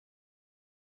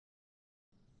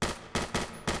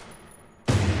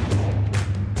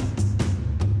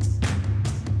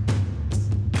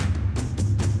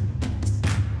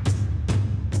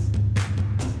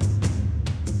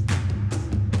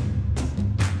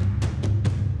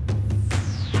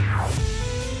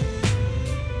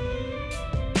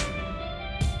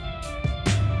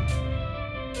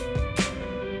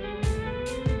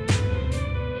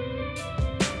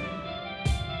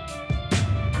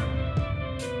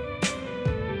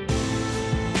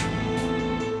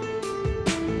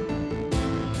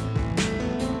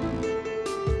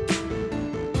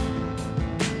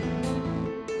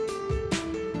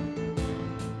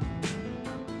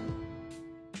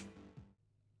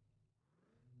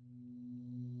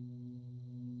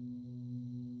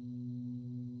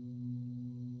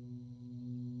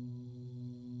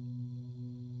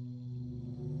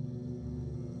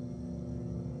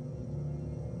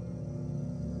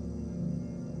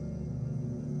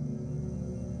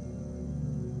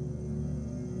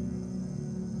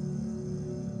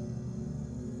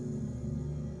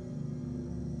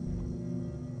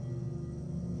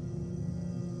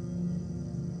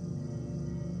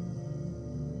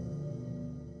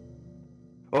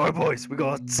Alright, boys, we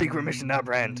got a secret mission at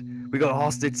hand. We got a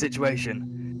hostage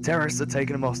situation. Terrorists are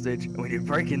taking them hostage, and we need to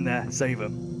break in there, save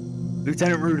them.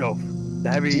 Lieutenant Rudolph, the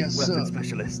heavy Yes, weapons sir.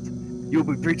 specialist. You'll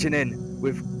be breaching in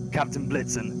with Captain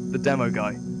Blitzen, the demo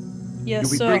guy. Yes,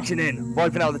 You'll be sir. breaching in,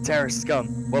 wiping out the terrorist scum,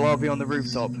 while I'll be on the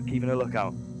rooftop, keeping a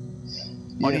lookout.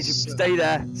 I need you to Yes, stay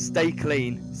there, stay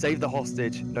clean, save the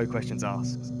hostage, no questions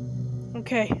asked.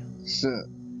 Okay. sir.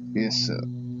 Yes, sir.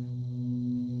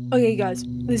 Okay, guys,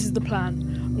 this is the plan.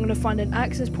 I'm gonna find an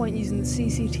access point using the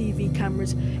CCTV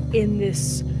cameras in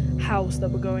this house that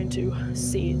we're going to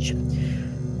siege.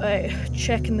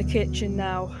 Checking the kitchen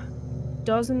now.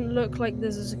 Doesn't look like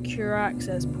there's a secure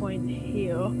access point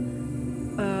here.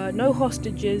 No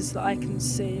hostages that I can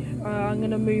see. I'm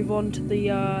gonna move on to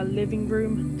the living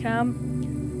room cam.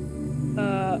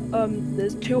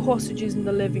 There's 2 hostages in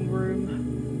the living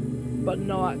room, but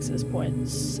no access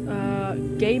points.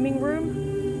 Gaming room.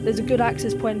 There's a good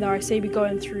access point there. I say we go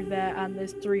in through there, and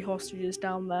there's 3 hostages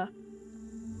down there.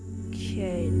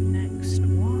 Okay, next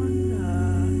one.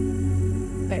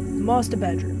 Okay, master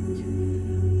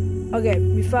bedroom. Okay,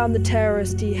 we found the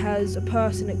terrorist. He has a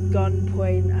person at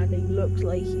gunpoint, and he looks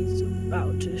like he's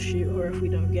about to shoot her if we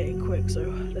don't get in quick. So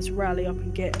let's rally up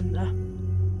and get in there.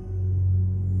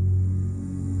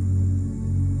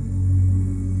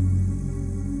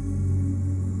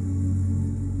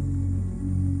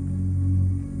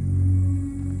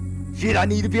 Shit, I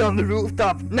need to be on the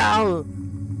rooftop now!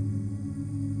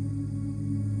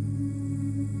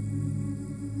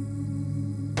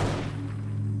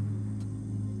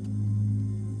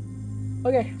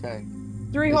 Okay, Okay.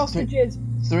 3 There's hostages.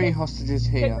 3 hostages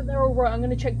Check here. that they're all right. I'm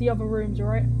gonna check the other rooms. All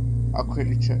right. I'll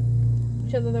quickly check.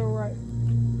 Check that they're all right.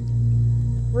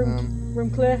 Room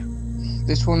clear.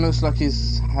 This one looks like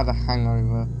he's had a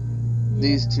hangover.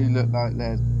 These 2 look like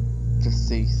they're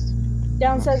deceased.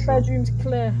 Downstairs Not sure. bedroom's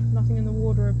clear. Nothing in the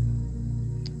wardrobe.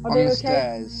 Are On they the okay?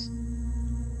 stairs.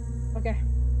 Okay.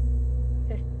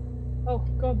 Okay. Oh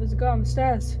god, there's a guy on the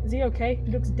stairs. Is he okay?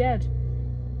 He looks dead.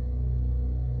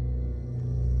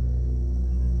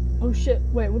 Oh shit!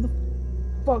 Wait, what the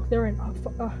fuck? They're in. Oh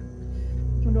fuck.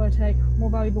 Which one do I take? More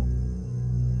valuable.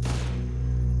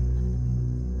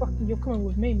 Fucking, you're coming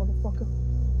with me, motherfucker.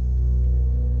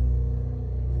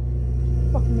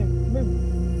 Fucking move,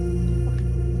 move.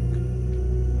 Fucking.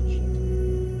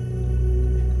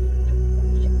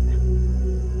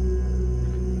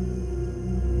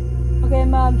 Okay,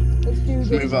 man, let's do Let's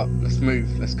this. move up. Let's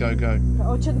move. Let's go.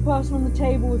 I'll check the person on the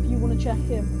table if you want to check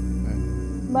him.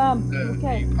 Ma'am,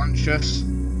 okay. You conscious?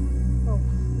 Oh,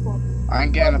 fuck. I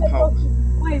ain't getting a pulse.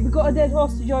 Wait, we got a dead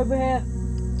hostage over here.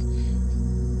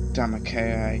 Damn it,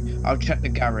 KA. I'll check the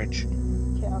garage.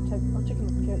 Okay, I'll check in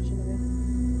the kitchen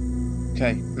again.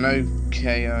 Okay, no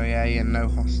KIA and no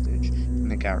hostage in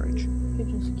the garage.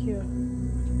 Kitchen secure.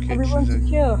 Kitchen's Everyone's a-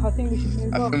 secure. I think we should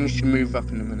move I up. think we should move up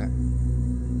in a minute.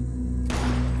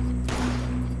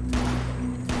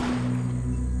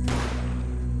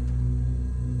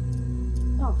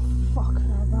 Oh, fuck,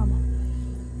 Alabama.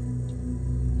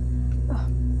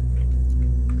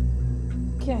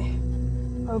 Okay.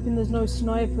 Hoping there's no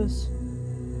snipers.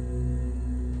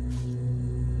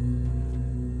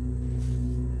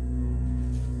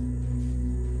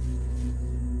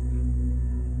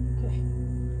 Okay.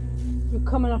 You're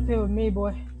coming up here with me,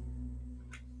 boy.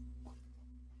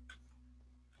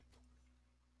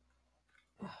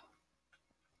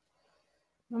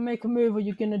 Now make a move or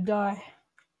you're gonna die.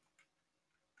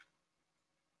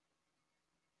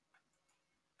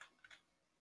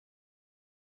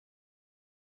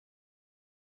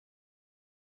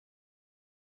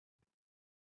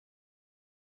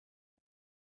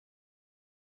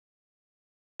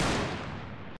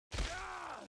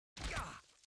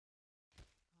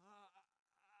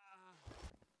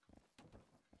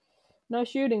 No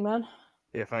shooting, man.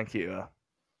 Yeah, thank you.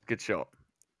 Good shot.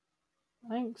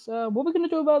 Thanks. What are we gonna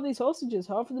do about these hostages?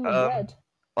 Half of them are dead.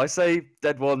 I say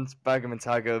dead ones, bag them and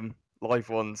tag them. Live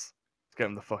ones, let's get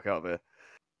them the fuck out of here.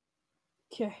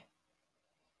 Okay.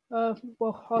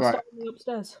 Well, I'll Right. start on the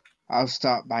upstairs. I'll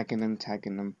start bagging and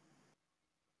tagging them.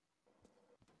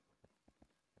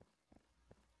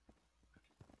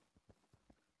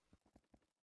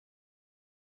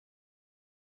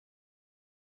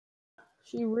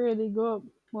 She really got,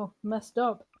 well, messed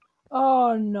up.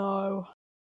 Oh no.